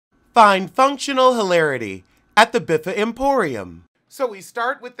Find functional hilarity at the Biffa Emporium. So we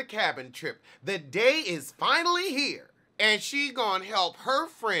start with the cabin trip. The day is finally here, and she gonna help her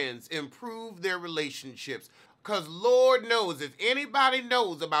friends improve their relationships. Cause Lord knows if anybody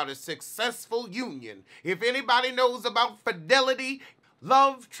knows about a successful union, if anybody knows about fidelity,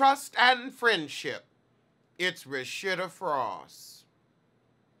 love, trust, and friendship, it's Rashida Frost.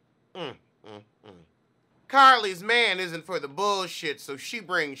 Carly's man isn't for the bullshit, so she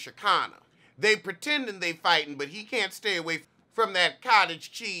brings Shekinah. They pretending they fighting, but he can't stay away from that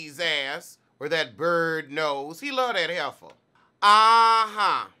cottage cheese ass or that bird nose. He love that heifer.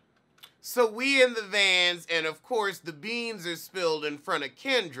 So we in the vans, and of course the beans are spilled in front of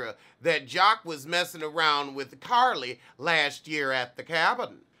Kendra that Jock was messing around with Carly last year at the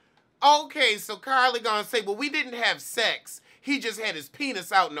cabin. Okay, so Carly gonna say, well, we didn't have sex. He just had his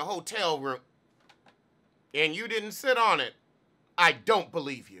penis out in the hotel room. And you didn't sit on it. I don't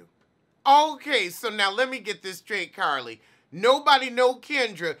believe you. Okay, so now let me get this straight, Carly. Nobody know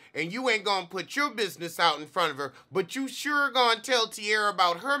Kendra, and you ain't gonna put your business out in front of her, but you sure gonna tell Tierra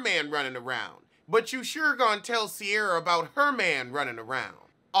about her man running around. But you sure gonna tell Sierra about her man running around.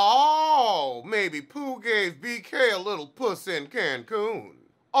 Oh, maybe Pooh gave BK a little puss in Cancun.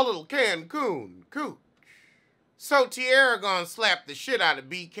 A little Cancun cooch. So Tierra gonna slap the shit out of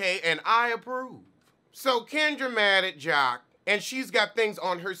BK, and I approve. So Kendra mad at Jock, and she's got things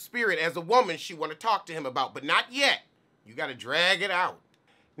on her spirit as a woman she want to talk to him about, but not yet. You gotta drag it out.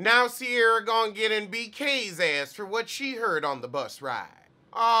 Now Sierra gonna get in BK's ass for what she heard on the bus ride.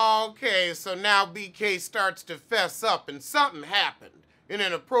 Okay, so now BK starts to fess up and something happened. An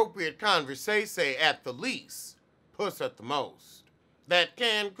inappropriate conversation at the least. Puss at the most. That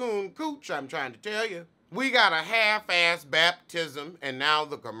Cancun cooch I'm trying to tell you. We got a half-ass baptism and now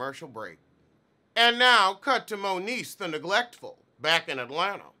the commercial break. And now cut to Moniece the neglectful back in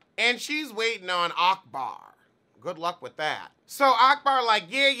Atlanta. And she's waiting on Akbar. Good luck with that. So Akbar like,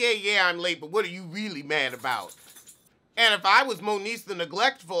 yeah, I'm late, but what are you really mad about? And if I was Moniece the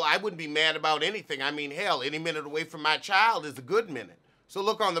neglectful, I wouldn't be mad about anything. I mean, hell, any minute away from my child is a good minute. So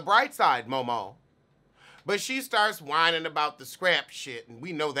look on the bright side, Momo. But she starts whining about the scrap shit, and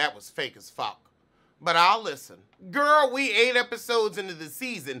we know that was fake as fuck. But I'll listen. Girl, we 8 episodes into the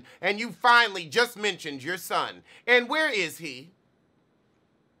season, and you finally just mentioned your son. And where is he?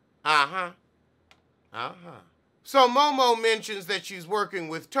 So Momo mentions that she's working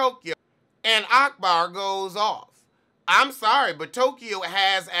with Tokyo, and Akbar goes off. I'm sorry, but Tokyo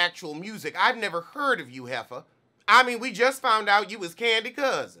has actual music. I've never heard of you, heifer. I mean, we just found out you was Candy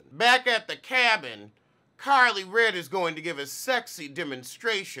Cousin. Back at the cabin, Carly Red is going to give a sexy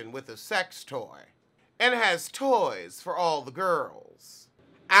demonstration with a sex toy. And has toys for all the girls.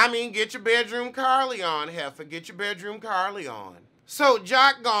 I mean, get your bedroom Carly on, heifer. Get your bedroom Carly on. So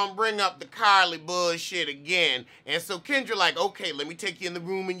Jock gonna bring up the Carly bullshit again. And so Kendra like, okay, let me take you in the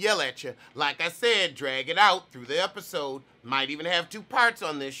room and yell at you. Like I said, drag it out through the episode. Might even have 2 parts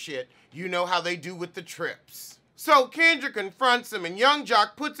on this shit. You know how they do with the trips. So Kendra confronts him and young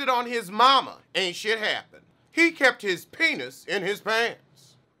Jock puts it on his mama. Ain't shit happened. He kept his penis in his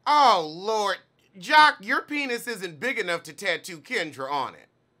pants. Oh, Lord. Jock, your penis isn't big enough to tattoo Kendra on it.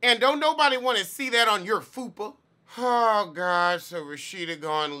 And don't nobody want to see that on your fupa. Oh, God, so Rashida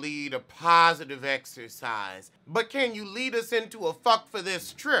gonna lead a positive exercise. But can you lead us into a fuck for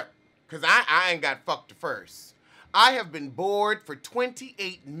this trip? Because I ain't got fucked first. I have been bored for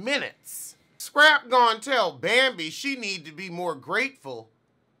 28 minutes. Scrap gonna tell Bambi she need to be more grateful.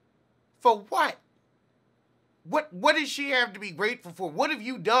 For what? What does she have to be grateful for? What have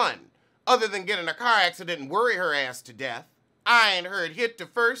you done? Other than get in a car accident and worry her ass to death. I ain't heard hit to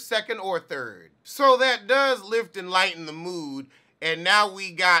first, second, or third. So that does lift and lighten the mood, and now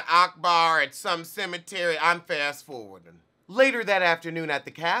we got Akbar at some cemetery. I'm fast forwarding. Later that afternoon at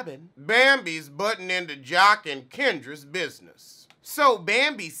the cabin, Bambi's butting into Jock and Kendra's business. So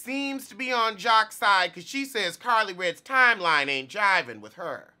Bambi seems to be on Jock's side because she says Carly Red's timeline ain't jiving with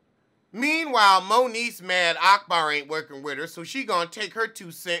her. Meanwhile, Moniece mad Akbar ain't working with her, so she gonna take her 2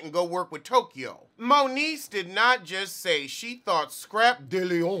 cents and go work with Tokyo. Moniece did not just say she thought Scrap de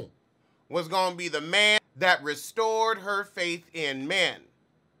Leon was gonna be the man that restored her faith in men.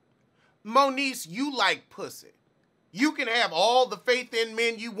 Moniece, you like pussy. You can have all the faith in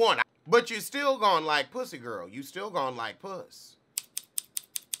men you want, but you still gonna like pussy, girl. You still gonna like puss.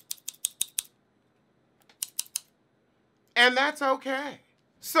 And that's okay.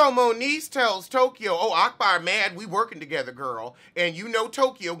 So Moniece tells Tokyo, oh, Akbar mad, we working together, girl. And you know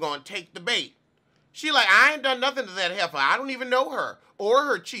Tokyo gonna take the bait. She like, I ain't done nothing to that heifer. I don't even know her or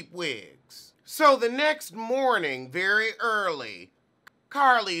her cheap wigs. So the next morning, very early,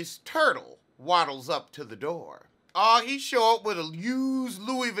 Carly's turtle waddles up to the door. Oh, he show up with a used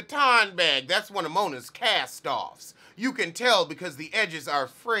Louis Vuitton bag. That's one of Mona's cast-offs. You can tell because the edges are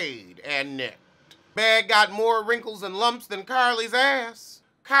frayed and nicked. Bag got more wrinkles and lumps than Carly's ass.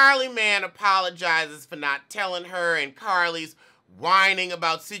 Carly man apologizes for not telling her, and Carly's whining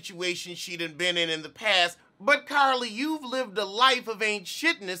about situations she'd been in the past. But Carly, you've lived a life of ain't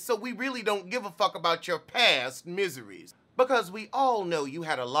shitness, so we really don't give a fuck about your past miseries. Because we all know you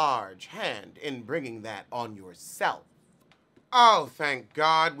had a large hand in bringing that on yourself. Oh, thank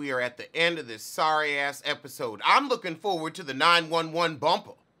God we are at the end of this sorry-ass episode. I'm looking forward to the 911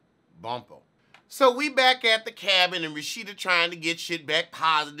 bumper. So we back at the cabin, and Rashida trying to get shit back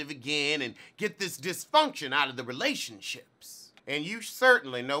positive again and get this dysfunction out of the relationships. And you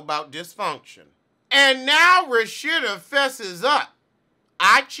certainly know about dysfunction. And now Rashida fesses up.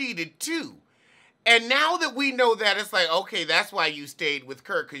 I cheated too. And now that we know that, it's like, okay, that's why you stayed with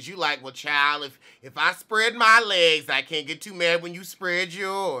Kurt, because you like, well, child, if I spread my legs, I can't get too mad when you spread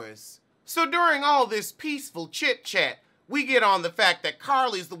yours. So during all this peaceful chit-chat, we get on the fact that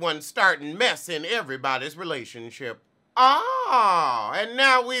Carly's the one starting mess in everybody's relationship. Ah, and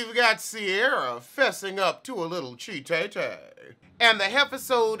now we've got Sierra fessing up to a little cheat-tay. And the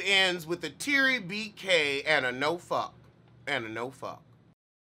episode ends with a teary BK and a no fuck.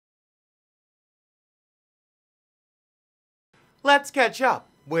 Let's catch up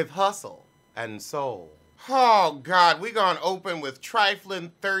with Hustle and Soul. Oh, God, we gonna open with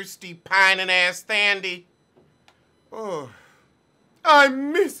trifling, thirsty, pining-ass Thandy. Oh, I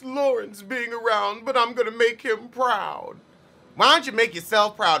miss Lawrence being around, but I'm gonna make him proud. Why don't you make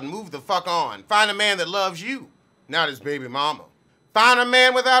yourself proud and move the fuck on? Find a man that loves you, not his baby mama. Find a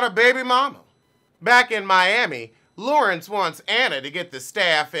man without a baby mama. Back in Miami, Lawrence wants Anna to get the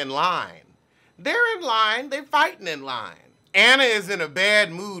staff in line. They're in line, they're fighting in line. Anna is in a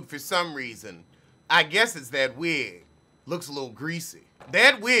bad mood for some reason. I guess it's that wig. Looks a little greasy.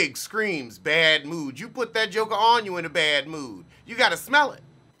 That wig screams bad mood. You put that joker on, you in a bad mood. You gotta smell it.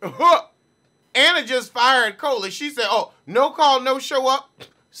 Anna just fired Cola. She said, oh, no call, no show up.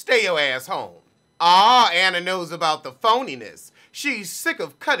 Stay your ass home. Ah, Anna knows about the phoniness. She's sick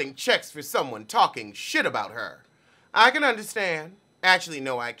of cutting checks for someone talking shit about her. I can understand. Actually,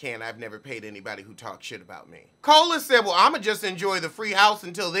 no, I can't. I've never paid anybody who talks shit about me. Cola said, well, I'ma just enjoy the free house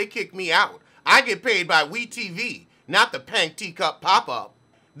until they kick me out. I get paid by WeTV, not the Pank Teacup pop-up.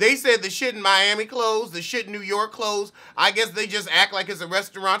 They said the shit in Miami closed, the shit in New York closed. I guess they just act like it's a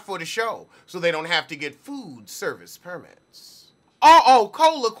restaurant for the show, so they don't have to get food service permits. Oh,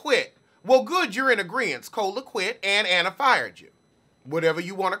 Cola quit. Well, good, you're in agreement. Cola quit and Anna fired you. Whatever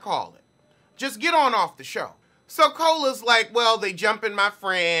you want to call it. Just get on off the show. So Cola's like, well, they jumping my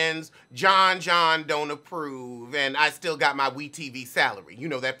friends, John don't approve, and I still got my WeTV salary. You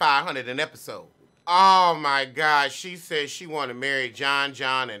know, that $500 an episode. Oh my gosh, she says she want to marry John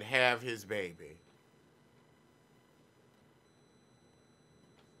and have his baby.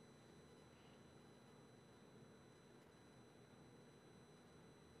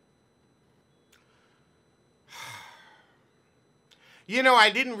 You know, I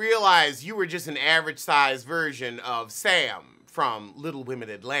didn't realize you were just an average-sized version of Sam from Little Women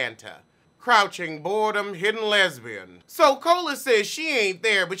Atlanta. Crouching boredom, hidden lesbian. So Cola says she ain't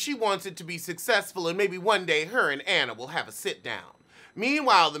there, but she wants it to be successful, and maybe one day her and Anna will have a sit-down.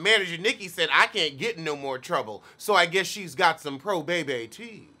 Meanwhile, the manager, Nikki, said, I can't get in no more trouble, so I guess she's got some pro-baby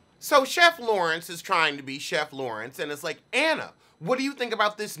tea. So Chef Lawrence is trying to be Chef Lawrence, and it's like, Anna, what do you think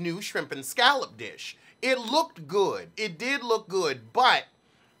about this new shrimp and scallop dish? It looked good. It did look good, but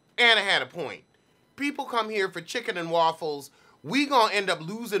Anna had a point. People come here for chicken and waffles. We gonna end up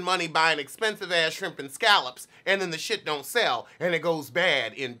losing money buying expensive-ass shrimp and scallops, and then the shit don't sell, and it goes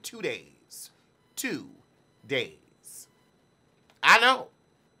bad in 2 days. 2 days. I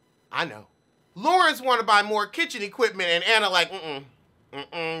know. Lawrence want to buy more kitchen equipment, and Anna like,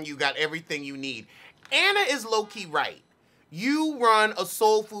 you got everything you need. Anna is low-key right. You run a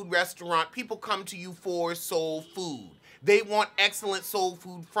soul food restaurant. People come to you for soul food. They want excellent soul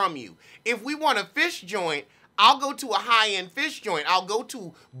food from you. If we want a fish joint, I'll go to a high-end fish joint. I'll go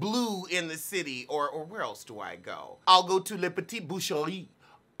to Blue in the city, or where else do I go? I'll go to Le Petit Boucherie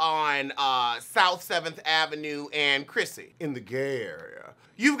on South 7th Avenue and Chrissy in the gay area.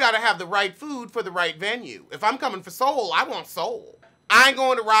 You've got to have the right food for the right venue. If I'm coming for soul, I want soul. I ain't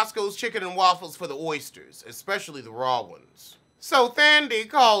going to Roscoe's Chicken and Waffles for the oysters, especially the raw ones. So Thandy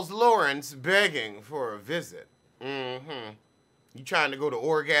calls Lawrence begging for a visit. You trying to go to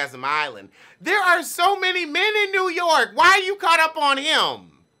Orgasm Island. There are so many men in New York. Why are you caught up on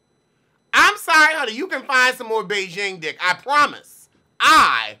him? I'm sorry, honey. You can find some more Beijing dick. I promise.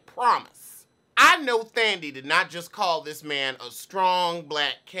 I promise. I know Thandie did not just call this man a strong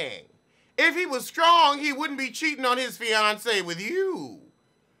black king. If he was strong, he wouldn't be cheating on his fiancée with you.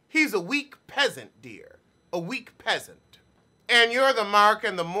 He's a weak peasant, dear. A weak peasant. And you're the mark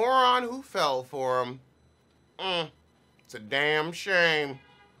and the moron who fell for him. It's a damn shame.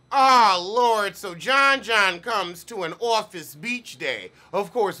 Oh, Lord, so John comes to an office beach day.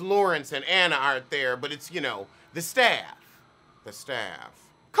 Of course, Lawrence and Anna aren't there, but it's, you know, the staff. The staff.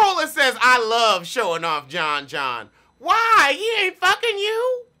 Cola says, I love showing off John. Why? He ain't fucking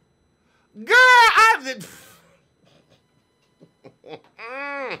you? Girl,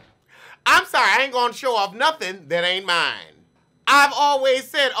 I'm sorry, I ain't gonna show off nothing that ain't mine. I've always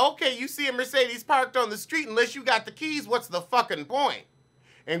said, okay, you see a Mercedes parked on the street, unless you got the keys, what's the fucking point?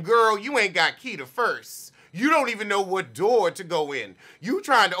 And girl, you ain't got key to first. You don't even know what door to go in. You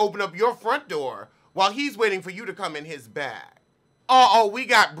trying to open up your front door while he's waiting for you to come in his back. Oh, we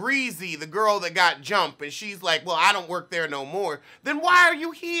got Breezy, the girl that got jumped, and she's like, well, I don't work there no more. Then why are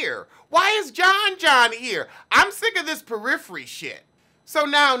you here? Why is John here? I'm sick of this periphery shit. So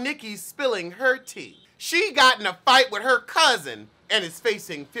now Nikki's spilling her tea. She got in a fight with her cousin and is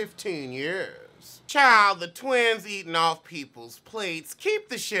facing 15 years. Child, the twins eating off people's plates. Keep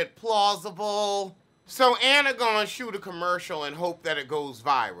the shit plausible. So Anna gonna shoot a commercial and hope that it goes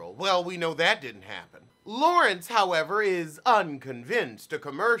viral. Well, we know that didn't happen. Lawrence, however, is unconvinced a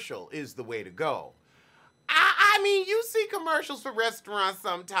commercial is the way to go. I mean, you see commercials for restaurants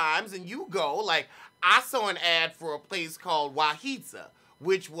sometimes and you go, like, I saw an ad for a place called Wahitza,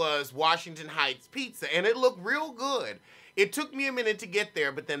 which was Washington Heights Pizza, and it looked real good. It took me a minute to get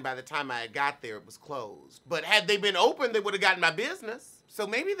there, but then by the time I got there, it was closed. But had they been open, they would have gotten my business. So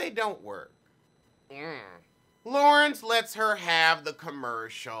maybe they don't work. Lawrence lets her have the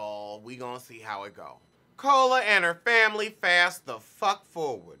commercial. We gonna see how it go. Cola and her family fast the fuck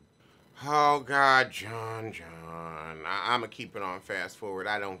forward. Oh, God, John. I'ma keep it on fast forward.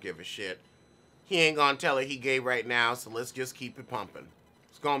 I don't give a shit. He ain't gonna tell her he gay right now, so let's just keep it pumping.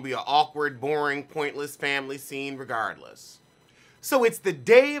 It's gonna be an awkward, boring, pointless family scene regardless. So it's the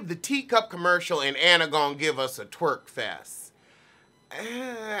day of the teacup commercial and Anna gonna give us a twerk fest.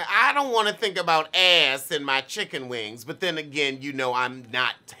 I don't want to think about ass in my chicken wings, but then again, you know I'm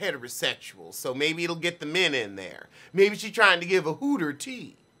not heterosexual, so maybe it'll get the men in there. Maybe she's trying to give a Hooter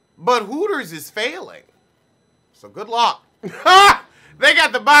tea. But Hooters is failing. So good luck. They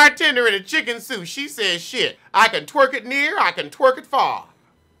got the bartender in a chicken suit. She says, shit, I can twerk it near, I can twerk it far.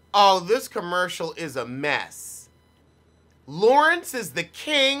 Oh, this commercial is a mess. Lawrence is the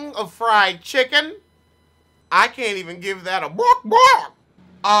king of fried chicken. I can't even give that a bark bark.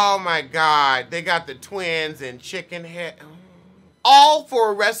 Oh my God, they got the twins and chicken head. All for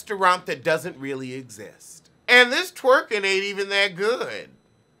a restaurant that doesn't really exist. And this twerking ain't even that good.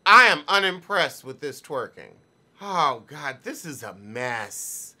 I am unimpressed with this twerking. Oh God, this is a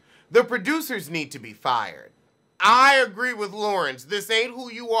mess. The producers need to be fired. I agree with Lawrence. This ain't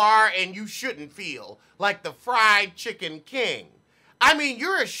who you are and you shouldn't feel like the fried chicken king. I mean,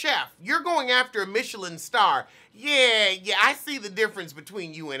 you're a chef. You're going after a Michelin star. Yeah, I see the difference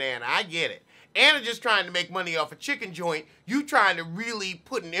between you and Anna. I get it. Anna just trying to make money off a chicken joint. You trying to really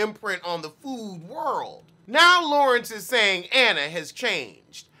put an imprint on the food world. Now Lawrence is saying Anna has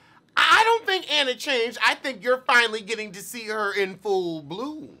changed. I don't think Anna changed. I think you're finally getting to see her in full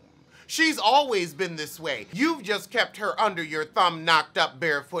bloom. She's always been this way. You've just kept her under your thumb, knocked up,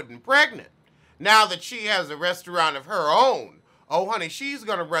 barefoot, and pregnant. Now that she has a restaurant of her own, oh, honey, she's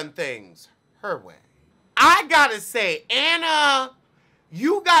gonna run things her way. I gotta say, Anna,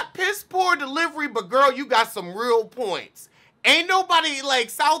 you got piss poor delivery, but girl, you got some real points. Ain't nobody like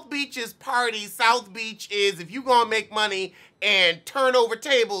South Beach's party. South Beach is, if you gonna make money and turn over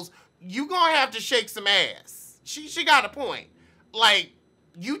tables, you gonna have to shake some ass. She got a point. Like,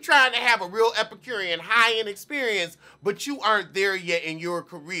 you trying to have a real Epicurean high-end experience, but you aren't there yet in your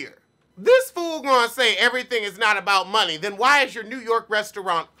career. This fool gonna say everything is not about money, then why is your New York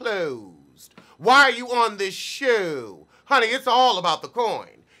restaurant closed? Why are you on this show? Honey, it's all about the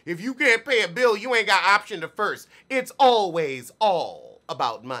coin. If you can't pay a bill, you ain't got option to first. It's always all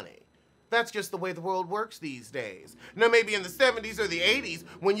about money. That's just the way the world works these days. Now, maybe in the 70s or the 80s,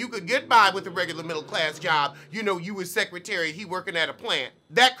 when you could get by with a regular middle-class job, you know, you was secretary, he working at a plant,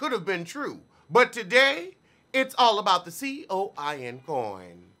 that could have been true. But today, it's all about the C-O-I-N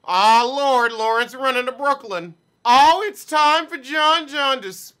coin. Oh, Lord, Lawrence running to Brooklyn. Oh, it's time for John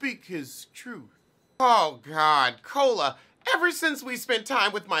to speak his truth. Oh, God, Cola, ever since we spent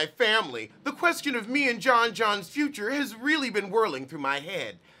time with my family, the question of me and John's future has really been whirling through my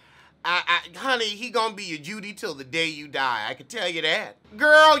head. Honey, he gonna be your Judy till the day you die. I can tell you that.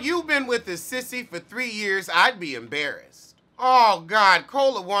 Girl, you've been with this sissy for 3 years. I'd be embarrassed. Oh, God,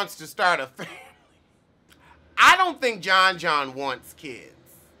 Cola wants to start a family. I don't think John wants kids.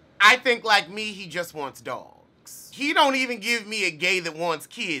 I think, like me, he just wants dogs. He don't even give me a gay that wants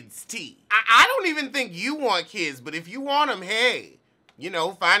kids tea. I don't even think you want kids, but if you want them, hey, you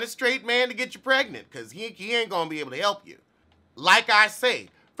know, find a straight man to get you pregnant, because he ain't gonna be able to help you. Like I say,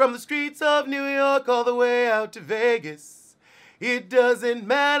 from the streets of New York all the way out to Vegas, it doesn't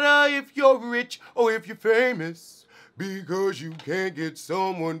matter if you're rich or if you're famous, because you can't get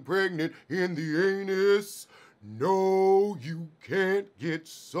someone pregnant in the anus. No, you can't get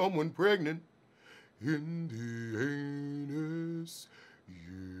someone pregnant in the anus. Yeah.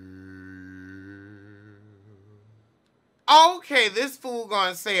 Okay, this fool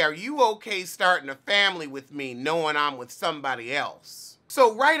gonna say, are you okay starting a family with me knowing I'm with somebody else?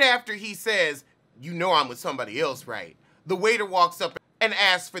 So right after he says, you know I'm with somebody else, right? The waiter walks up and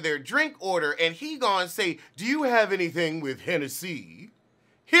asks for their drink order, and he gonna say, do you have anything with Hennessy?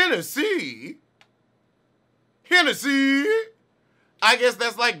 Hennessy? Hennessy? I guess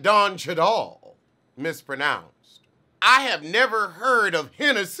that's like Don Cheadle, mispronounced. I have never heard of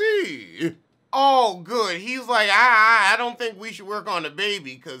Hennessy. Oh, good. He's like, I don't think we should work on the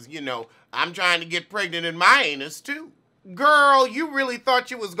baby because, you know, I'm trying to get pregnant in my anus, too. Girl, you really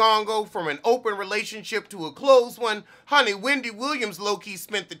thought you was gonna go from an open relationship to a closed one? Honey, Wendy Williams low-key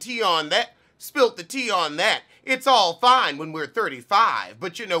spilt the tea on that. It's all fine when we're 35,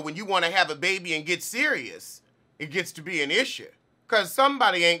 but, you know, when you want to have a baby and get serious, it gets to be an issue. Because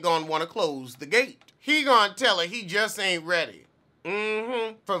somebody ain't gonna want to close the gate. He gonna tell her he just ain't ready.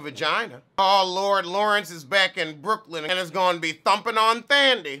 For vagina. Oh, Lord, Lawrence is back in Brooklyn and is gonna be thumping on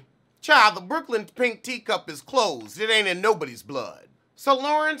Thandy. Child, the Brooklyn pink teacup is closed. It ain't in nobody's blood. So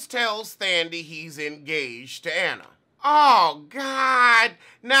Lawrence tells Thandy he's engaged to Anna. Oh, God.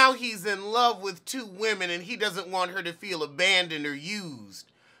 Now he's in love with 2 women and he doesn't want her to feel abandoned or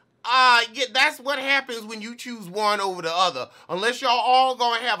used. Yeah, that's what happens when you choose one over the other. Unless y'all all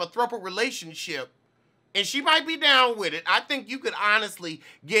gonna have a throuple relationship. And she might be down with it. I think you could honestly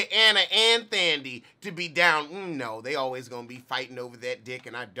get Anna and Thandy to be down. No, they always gonna be fighting over that dick,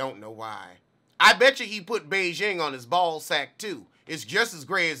 and I don't know why. I bet you he put Beijing on his ball sack, too. It's just as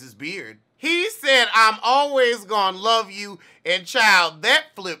gray as his beard. He said, I'm always gonna love you, and child,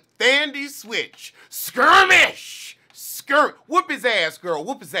 that flipped Thandy's switch. Skirmish! Whoop his ass, girl,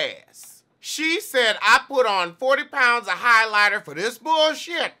 whoop his ass. She said, I put on 40 pounds of highlighter for this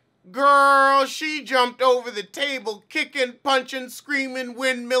bullshit. Girl, she jumped over the table, kicking, punching, screaming,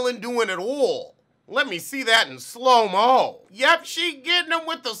 windmilling, doing it all. Let me see that in slow-mo. Yep, she getting him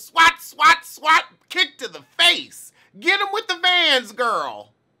with the swat, kick to the face. Get him with the Vans,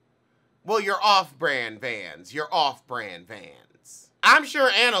 girl. Well, your off-brand Vans. I'm sure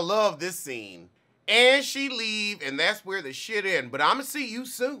Anna loved this scene. And she leave, and that's where the shit end. But I'ma see you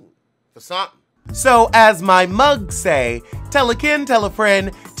soon for something. So, as my mugs say, tell a kin, tell a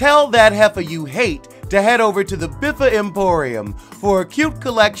friend, tell that heifer you hate to head over to the Biffa Emporium for a cute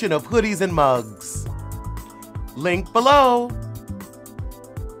collection of hoodies and mugs. Link below.